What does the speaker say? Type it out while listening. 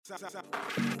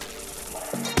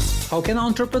How can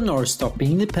entrepreneurs stop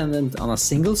being dependent on a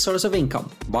single source of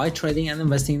income by trading and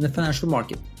investing in the financial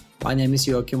market? My name is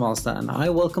Joachim Alstad and I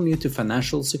welcome you to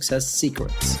Financial Success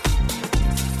Secrets.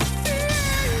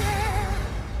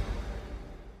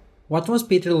 What was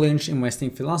Peter Lynch's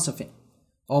investing philosophy?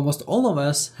 Almost all of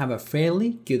us have a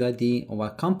fairly good idea of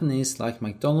what companies like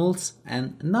McDonald's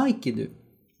and Nike do.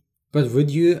 But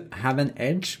would you have an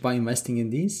edge by investing in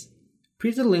these?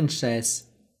 Peter Lynch says,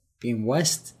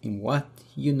 invest in what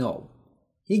you know.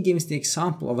 He gives the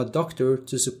example of a doctor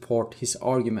to support his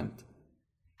argument.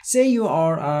 Say you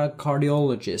are a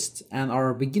cardiologist and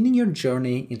are beginning your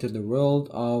journey into the world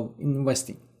of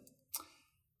investing.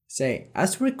 Say,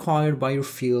 as required by your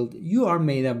field, you are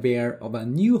made aware of a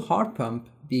new heart pump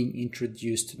being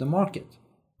introduced to the market.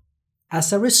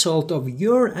 As a result of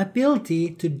your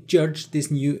ability to judge this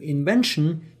new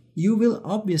invention, you will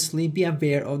obviously be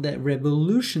aware of the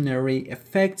revolutionary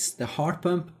effects the heart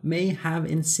pump may have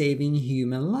in saving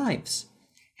human lives.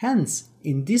 Hence,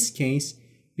 in this case,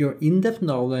 your in-depth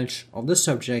knowledge of the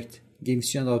subject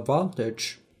gives you an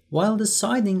advantage while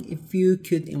deciding if you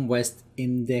could invest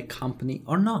in the company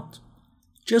or not.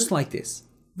 Just like this,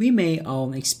 we may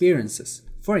own experiences,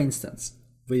 for instance,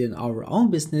 within our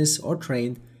own business or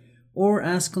trade, or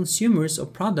as consumers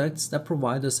of products that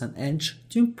provide us an edge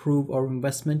to improve our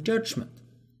investment judgment.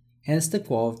 Hence the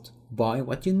quote, buy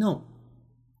what you know.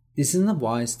 This is an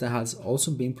advice that has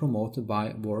also been promoted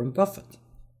by Warren Buffett.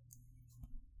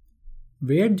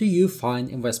 Where do you find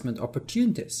investment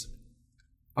opportunities?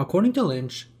 According to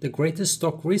Lynch, the greatest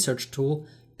stock research tool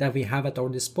that we have at our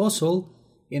disposal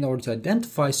in order to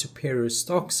identify superior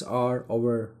stocks are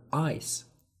our eyes,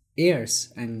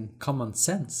 ears, and common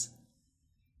sense.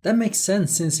 That makes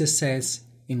sense since it says,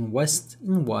 invest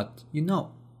in what you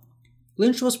know.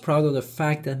 Lynch was proud of the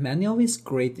fact that many of his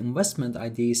great investment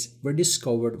ideas were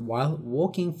discovered while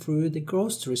walking through the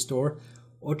grocery store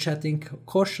or chatting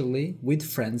casually with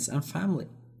friends and family.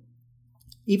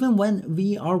 Even when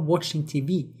we are watching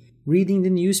TV, reading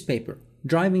the newspaper,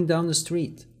 driving down the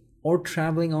street, or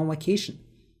traveling on vacation,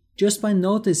 just by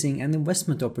noticing an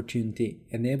investment opportunity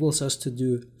enables us to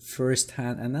do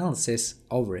first-hand analysis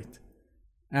over it.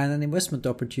 And an investment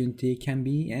opportunity can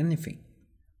be anything.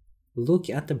 Look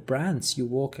at the brands you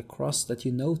walk across that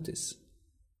you notice.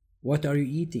 What are you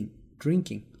eating,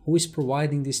 drinking? Who is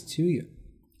providing this to you?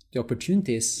 The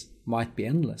opportunities might be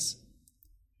endless.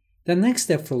 The next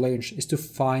step for Lynch is to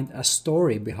find a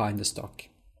story behind the stock.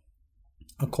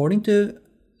 According to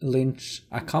Lynch,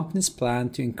 a company's plan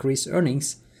to increase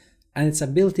earnings and its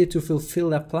ability to fulfill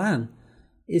that plan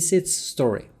is its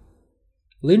story.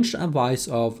 Lynch's advice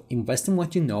of invest in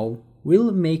what you know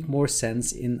will make more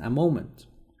sense in a moment.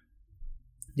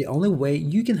 The only way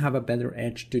you can have a better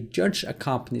edge to judge a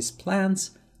company's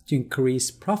plans to increase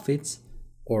profits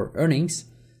or earnings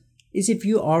is if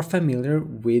you are familiar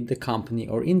with the company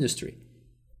or industry.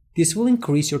 This will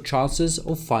increase your chances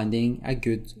of finding a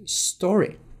good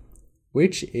story,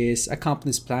 which is a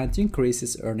company's plan to increase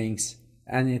its earnings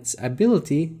and its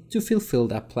ability to fulfill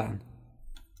that plan.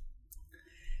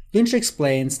 Lynch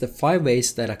explains the 5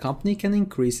 ways that a company can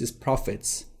increase its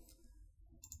profits.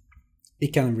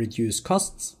 It can reduce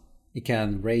costs, it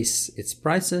can raise its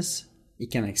prices,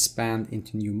 it can expand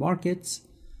into new markets.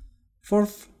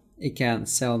 4th, it can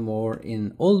sell more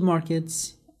in old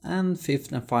markets. And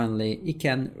 5th and finally, it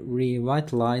can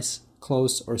revitalize,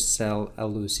 close or sell a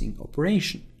losing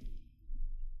operation.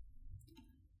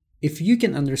 If you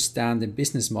can understand the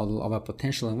business model of a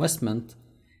potential investment,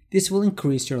 this will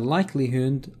increase your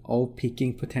likelihood of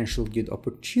picking potential good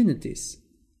opportunities.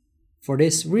 For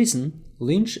this reason,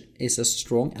 Lynch is a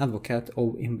strong advocate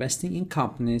of investing in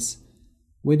companies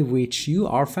with which you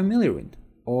are familiar with,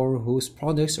 or whose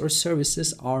products or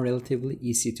services are relatively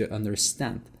easy to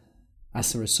understand.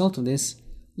 As a result of this,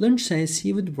 Lynch says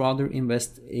he would rather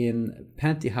invest in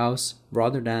pantyhose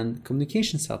rather than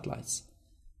communication satellites,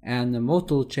 and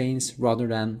motel chains rather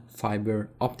than fiber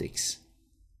optics.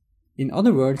 In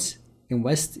other words,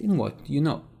 invest in what you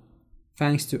know.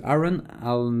 Thanks to Aaron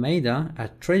Almeida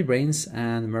at TradeBrains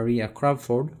and Maria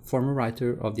Crawford, former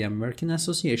writer of the American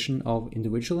Association of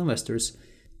Individual Investors,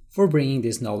 for bringing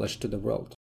this knowledge to the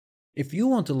world. If you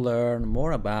want to learn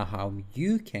more about how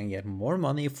you can get more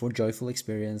money for joyful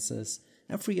experiences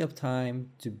and free up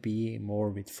time to be more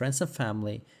with friends and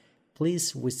family,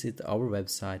 please visit our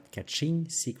website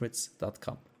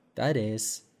catchingsecrets.com. That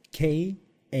is KATCHING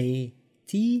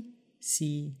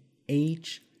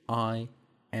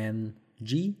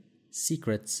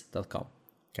secrets.com.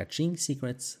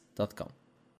 catchingsecrets.com.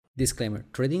 Disclaimer: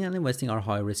 trading and investing are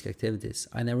high risk activities.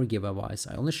 I never give advice.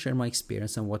 I only share my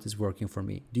experience and what is working for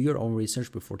me. Do your own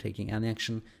research before taking any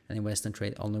action and invest and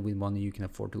trade only with money you can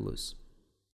afford to lose.